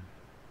doing.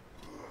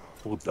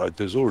 Well,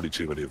 there's already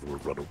too many of them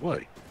have run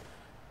away.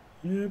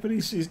 Yeah, but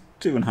he's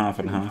doing half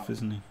and half,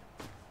 isn't he?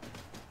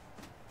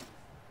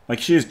 Like,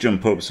 she is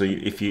jump up, so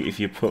if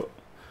you put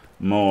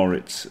more,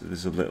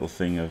 there's a little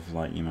thing of,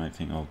 like, you might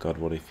think, oh God,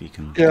 what if you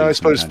can... Yeah, I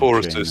suppose 4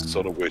 assists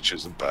on a witch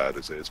isn't bad,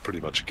 is it? It's pretty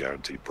much a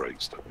guaranteed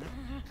break stuff.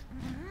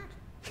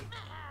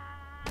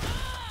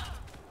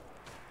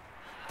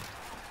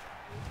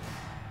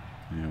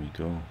 There we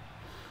go.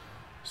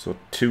 So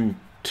two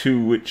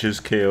witches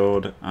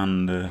KO'd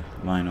and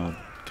Lino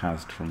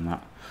cast from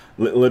that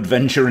little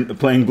adventure into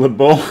playing Blood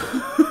Bowl.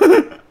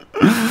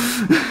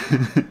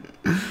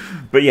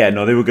 But yeah,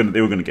 no, they were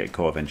gonna get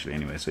caught eventually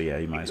anyway. So yeah,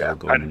 you might as well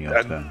go on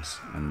your terms.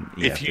 And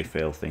yeah, if they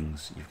fail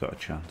things, you've got a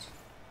chance.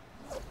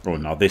 Oh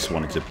no, this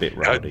one is a bit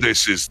rowdy.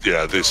 This is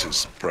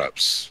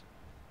perhaps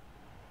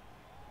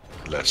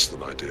less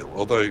than ideal.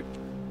 Although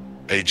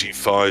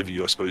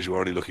AG5, I suppose you're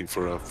only looking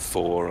for a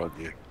 4, aren't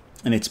you?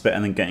 And it's better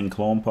than getting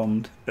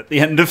claw-palmed at the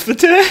end of the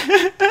day.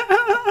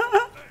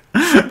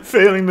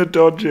 Failing the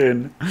dodge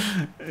in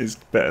is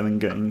better than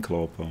getting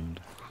claw-palmed.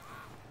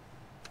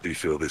 Do you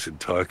feel this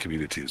entire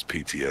community is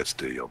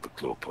PTSD on the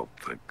claw-palm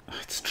thing?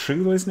 It's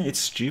true, though, isn't it? It's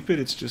stupid.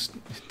 It's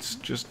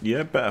just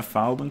yeah, better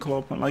foul than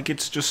claw-palm. Like,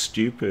 it's just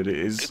stupid. It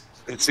is.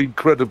 It's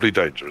incredibly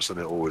dangerous, and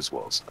it always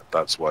was.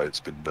 That's why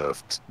it's been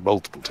nerfed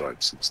multiple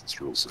times since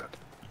this rule set.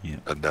 Yeah.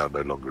 And now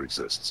no longer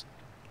exists.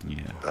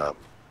 Yeah.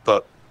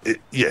 But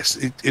it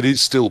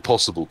is still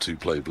possible to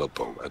play Blood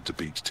Bowl and to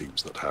beat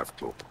teams that have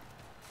claw-palm.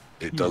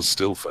 It does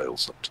still fail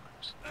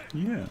sometimes.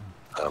 Yeah.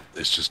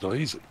 It's just not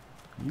easy.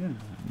 Yeah,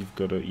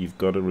 you've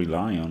got to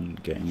rely on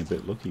getting a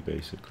bit lucky,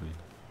 basically.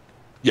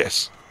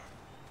 Yes.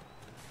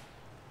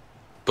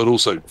 But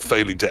also,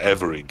 failing to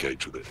ever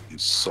engage with it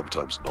is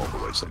sometimes not the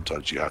way.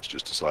 Sometimes you have to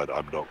just decide,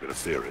 I'm not going to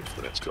fear it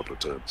for the next couple of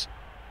turns.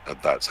 And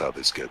that's how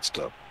this gets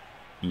done.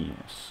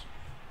 Yes.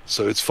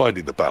 So it's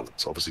finding the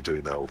balance. Obviously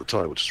doing that all the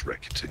time will just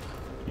wreck your team.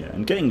 Yeah,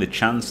 and getting the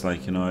chance,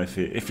 like,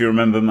 if you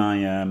remember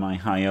my my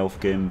high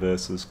elf game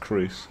versus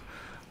Cruz,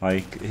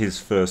 like, his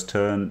first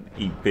turn,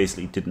 he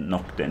basically didn't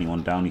knock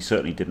anyone down. He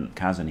certainly didn't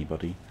Kaz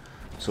anybody.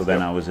 So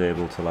then I was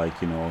able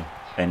to,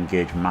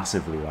 engage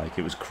massively. Like,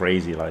 it was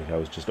crazy. Like,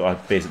 I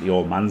basically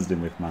all-mansed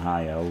him with my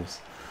high elves.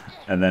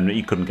 And then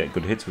he couldn't get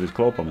good hits with his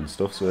claw bomb and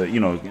stuff. So,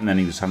 and then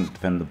he was having to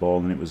defend the ball,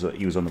 and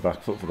he was on the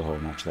back foot for the whole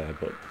match there.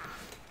 But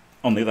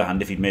on the other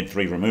hand, if he'd made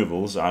 3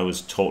 removals, I was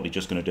totally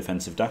just going to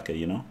defensive Daka,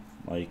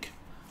 Like,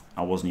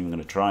 I wasn't even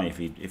going to try.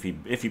 If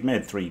he'd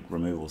made 3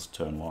 removals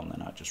turn 1,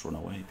 then I'd just run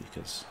away,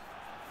 because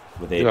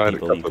with 8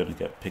 people you're going to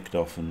get picked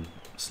off and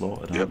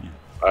slaughtered, aren't you?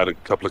 I had a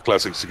couple of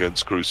classics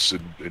against Cruz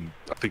in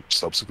I think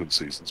subsequent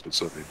seasons, but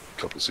certainly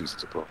a couple of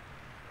seasons apart.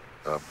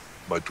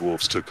 My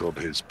dwarves took on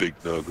his big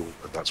Nurgle,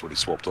 and that's when he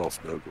swapped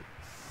off Nurgle,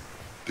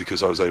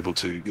 because I was able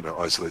to, you know,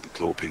 isolate the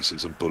claw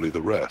pieces and bully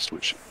the rest,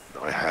 which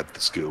I had the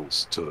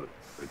skills to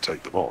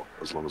take them on,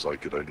 as long as I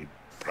could only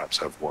perhaps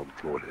have 1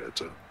 claw here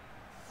to.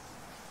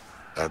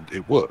 And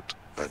it worked,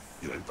 and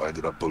you know, I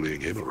ended up bullying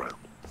him around.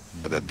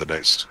 And then the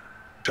next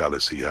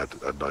Chalice, he had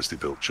a nicely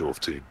built Dwarf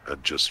team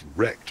and just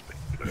wrecked me.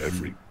 You know,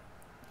 you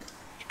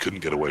couldn't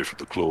get away from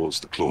the claws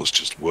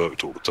just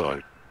worked all the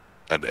time,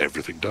 and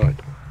everything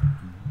died.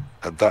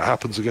 And that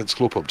happens against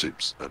claw pump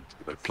teams, and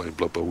you know, playing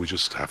Blood Bowl, we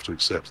just have to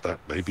accept that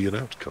may be an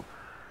outcome.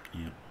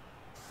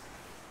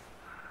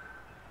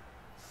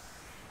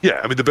 Yeah,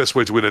 I mean, the best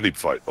way to win any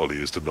fight,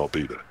 Ollie, is to not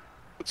be there.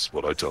 That's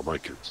what I tell my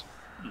kids.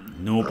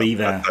 No, be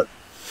there.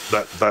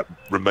 That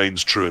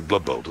remains true in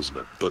Blood Bowl, doesn't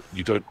it? But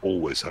you don't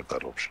always have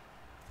that option.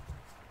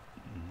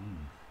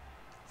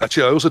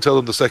 Actually, I also tell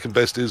them the second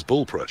best is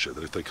ball pressure,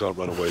 that if they can't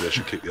run away, they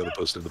should kick the other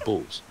person in the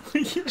balls.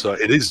 So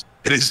it is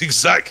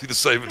exactly the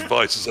same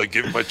advice as I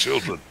give my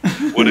children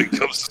when it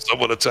comes to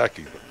someone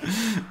attacking them.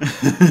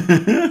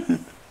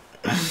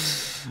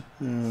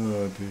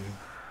 Oh, dear.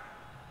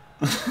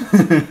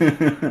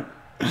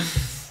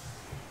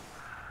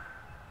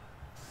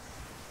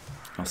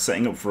 I'm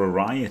setting up for a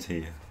riot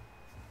here.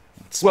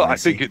 Well, I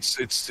think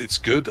it's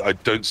good. I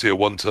don't see a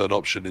 1-turn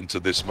option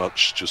into this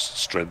much just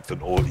strength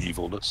and or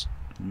evilness.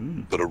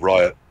 But a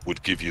riot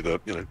would give you the,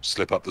 you know,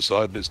 slip up the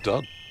side and it's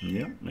done.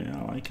 Yeah,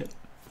 I like it.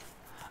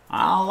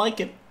 I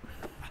like it.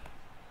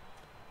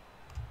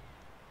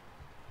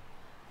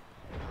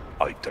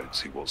 I don't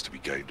see what's to be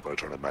gained by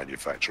trying to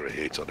manufacture a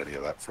hit on any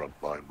of that front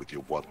line with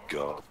your 1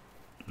 guard.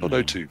 Oh,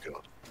 no 2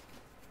 guard.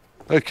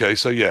 Okay,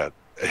 so yeah,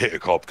 a hit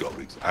of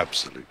hobgoblins,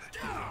 absolutely.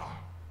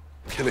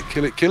 Kill it,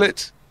 kill it, kill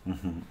it!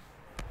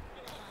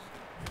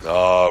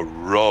 Ah,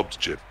 robbed,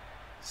 Jim.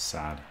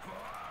 Sad.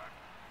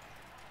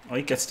 Oh,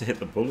 he gets to hit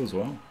the bull as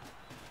well.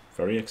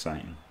 Very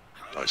exciting.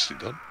 Nicely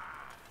done.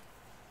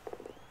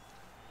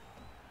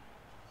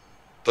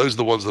 Those are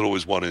the ones that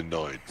always 1 in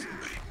 9 for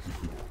me.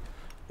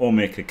 Or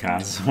make a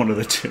Kaz, one of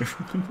the 2.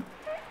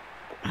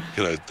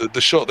 You know, the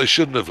shot they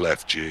shouldn't have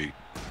left you.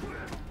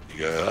 You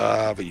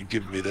go, but you've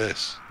given me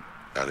this.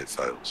 And it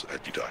fails, and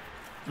you die.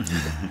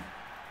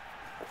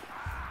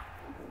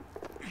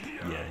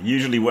 Yeah,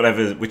 usually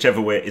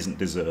whichever way it isn't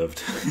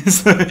deserved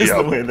is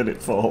the way that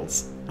it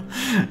falls.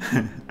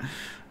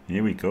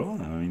 Here we go.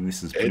 I mean,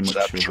 this is pretty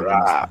much a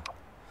trap.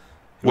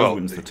 Whoever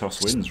wins the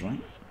toss wins, right?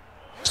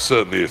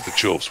 Certainly, if the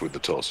Chorfs win the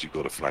toss, you've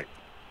got to flank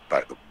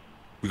back them.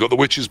 We got the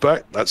witches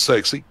back. That's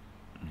sexy.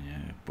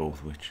 Yeah,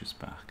 both witches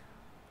back.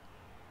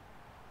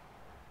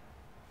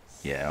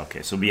 Yeah,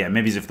 okay. So yeah,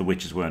 maybe if the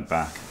witches weren't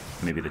back,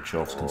 maybe the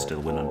Chorfs can still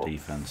win on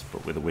defense.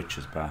 But with the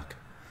witches back,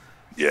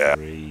 yeah,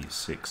 3,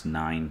 6,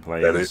 9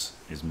 players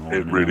is more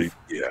than enough.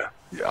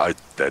 Yeah.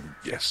 Then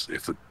yes,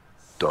 if the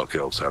Dark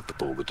Elves have the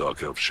ball, the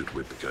Dark Elves should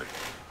win the game.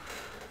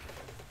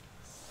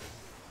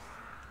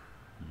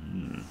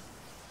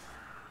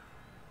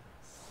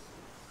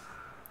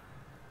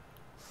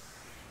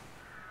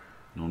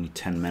 And only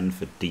 10 men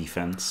for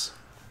defense.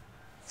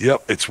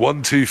 Yep, it's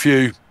 1 too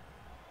few.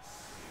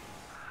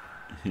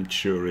 It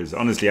sure is.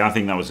 Honestly, I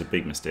think that was a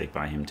big mistake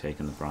by him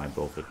taking the bribe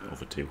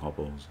over 2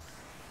 hobos.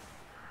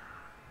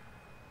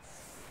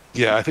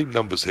 Yeah, I think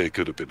numbers here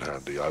could have been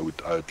handy.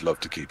 I'd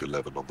love to keep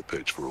 11 on the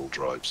pitch for all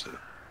drives here.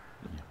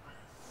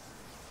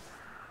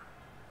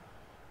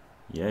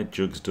 Yeah,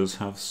 Jugs does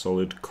have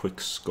solid quick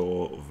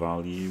score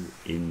value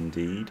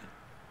indeed.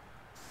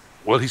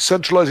 Well, he's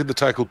centralising the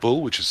tackled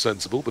bull, which is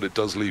sensible, but it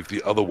does leave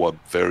the other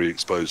one very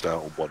exposed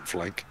out on one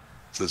flank.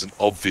 So there's an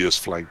obvious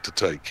flank to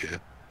take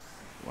here.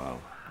 Well,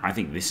 I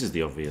think this is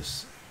the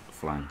obvious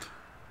flank.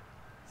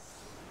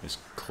 This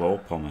claw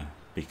pommer,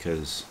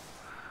 because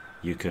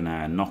you can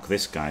knock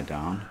this guy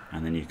down,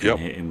 and then you can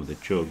hit him with the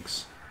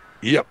Jugs.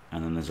 Yep.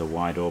 And then there's a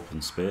wide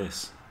open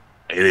space.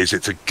 It is.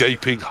 It's a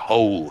gaping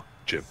hole,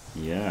 Jim.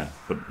 Yeah,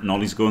 but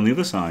Nolly's going the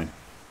other side.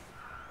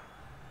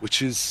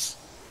 Which is...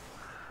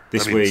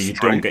 This way you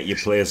don't get your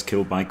players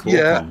killed by claw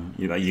pom.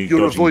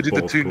 You're avoiding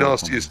the 2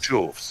 nastiest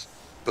Chorfs.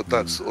 But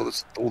that's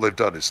all they've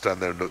done is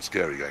stand there and look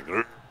scary,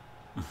 going...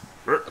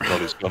 And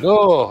Nolly's gone,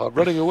 I'm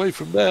running away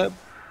from them.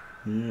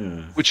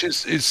 Yeah. Which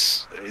is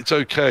it's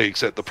okay,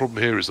 except the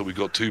problem here is that we've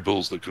got 2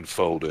 bulls that can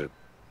fold in.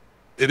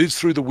 It is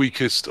through the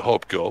weakest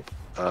hobgob,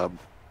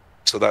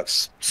 so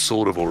that's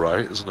sort of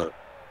alright, isn't it?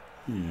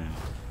 Yeah.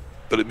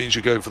 But it means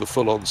you're going for the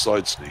full-on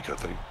side sneak, I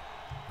think.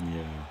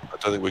 Yeah. I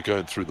don't think we're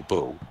going through the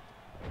bull,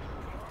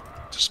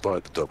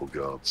 despite the double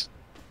guards.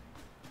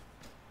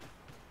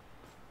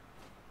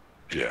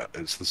 Yeah,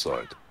 it's the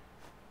side.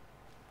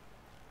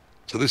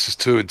 So this is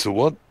 2 into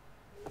 1.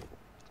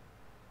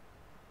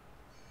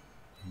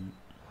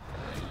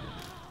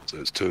 So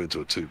it's 2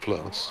 into a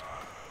 2+.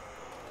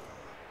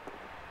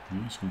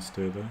 I'm just going to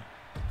stay there.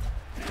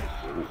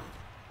 Ooh,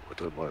 I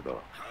don't like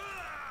that.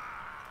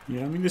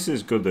 Yeah, I mean, this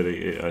is good that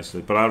it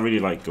isolates, but I really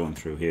like going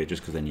through here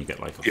just because then you get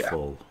like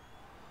a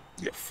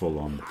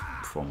full-on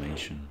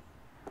formation.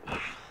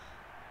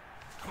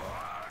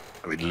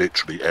 I mean,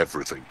 literally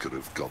everything could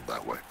have gone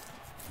that way.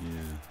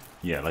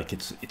 Yeah, like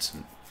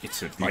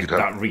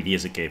that really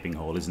is a gaping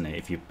hole, isn't it?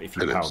 If you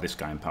power this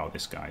guy and power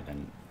this guy,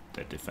 then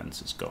their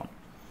defense is gone.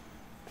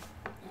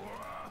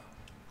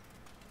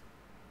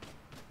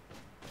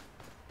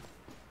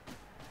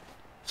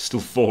 Still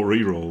 4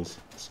 rerolls,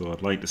 so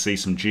I'd like to see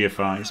some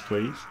GFIs,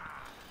 please.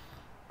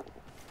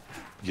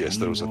 Yes,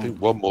 there was, I think,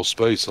 one more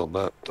space on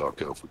that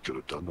Dark Elf we could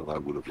have done, and I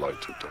would have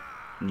liked to have done.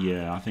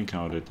 Yeah, I think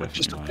I would have definitely.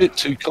 Just a bit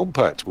too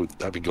compact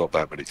with having got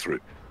that many through.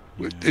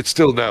 Yeah. It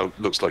still now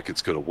looks like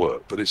it's going to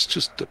work, but it's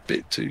just a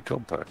bit too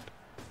compact.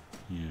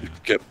 Yeah. You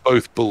can get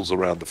both bulls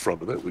around the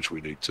front of it, which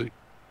we need to.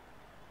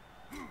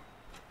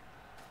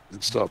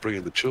 And start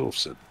bringing the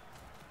Chorfs in.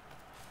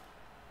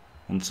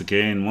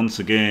 Once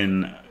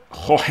again,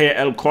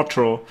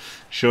 Jorgeelcuatro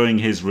showing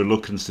his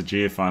reluctance to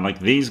GFI. Like,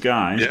 these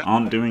guys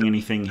aren't doing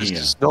anything here.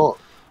 It's not.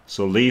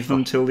 So leave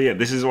them till the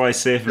end. This is why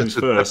safe him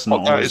first,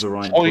 not always the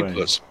right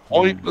pointless. play.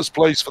 Pointless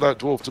place for that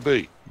dwarf to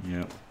be.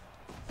 Yeah.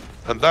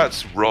 And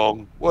that's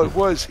wrong.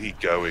 Where's he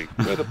going?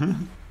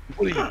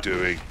 What are you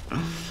doing?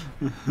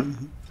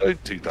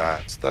 Don't do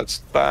that. That's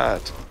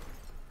bad.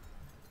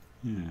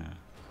 Yeah.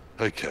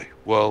 Okay,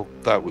 well,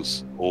 that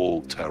was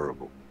all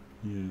terrible.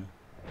 Yeah.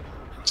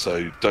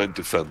 So don't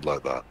defend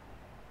like that.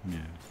 Yeah.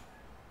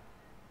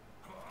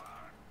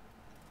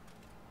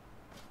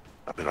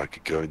 I mean, I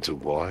could go into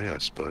why, I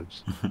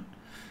suppose.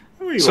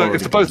 We've So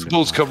if both the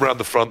bulls this. come around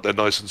the front, they're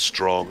nice and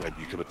strong, and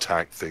you can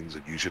attack things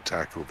and use your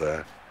tackle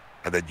there.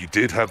 And then you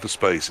did have the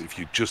space, if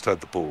you just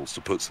had the balls,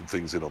 to put some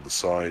things in on the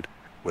side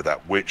where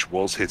that witch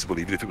was hittable,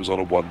 even if it was on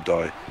a 1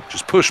 die.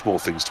 Just push more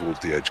things towards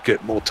the edge,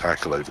 get more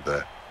tackle over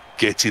there,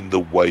 get in the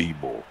way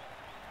more.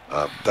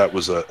 That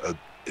was an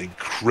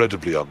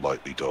incredibly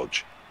unlikely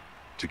dodge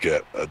to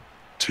get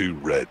 2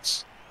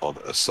 reds on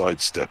a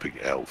sidestepping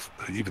elf.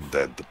 Even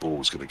then, the ball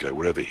was going to go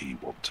wherever he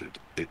wanted.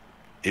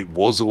 It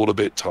was all a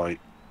bit tight,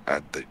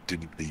 and it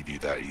didn't leave you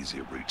that easy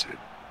a route in.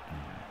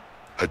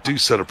 I do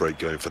celebrate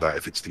going for that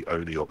if it's the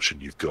only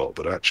option you've got,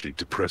 but actually,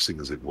 depressing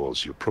as it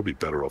was, you're probably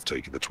better off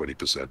taking the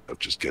 20% of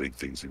just getting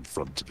things in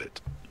front of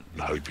it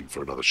and hoping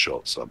for another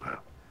shot somehow.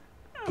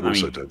 But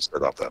also don't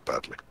set up that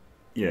badly.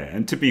 Yeah,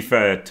 and to be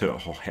fair to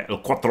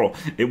Jorgeelcuatro,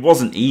 it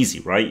wasn't easy,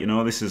 right? You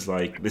know, this is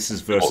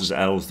versus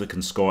elves that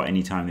can score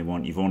anytime they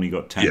want. You've only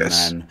got 10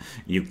 men.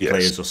 Your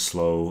players are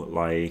slow.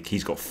 Like,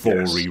 he's got 4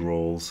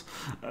 rerolls.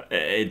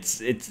 It's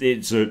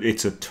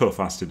a tough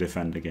ask to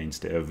defend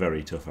against it. A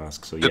very tough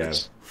ask. So yeah,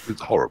 it's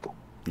horrible.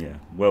 Yeah,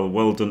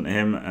 well done to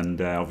him,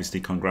 and obviously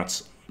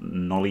congrats,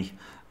 Nolly.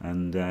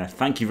 And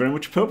thank you very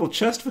much, Purple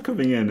Chest, for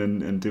coming in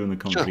and doing the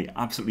commentary. Sure.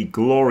 Absolutely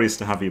glorious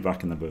to have you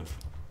back in the booth.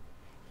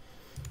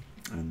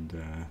 And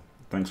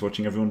thanks for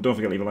watching, everyone. Don't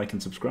forget to leave a like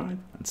and subscribe,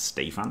 and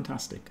stay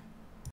fantastic.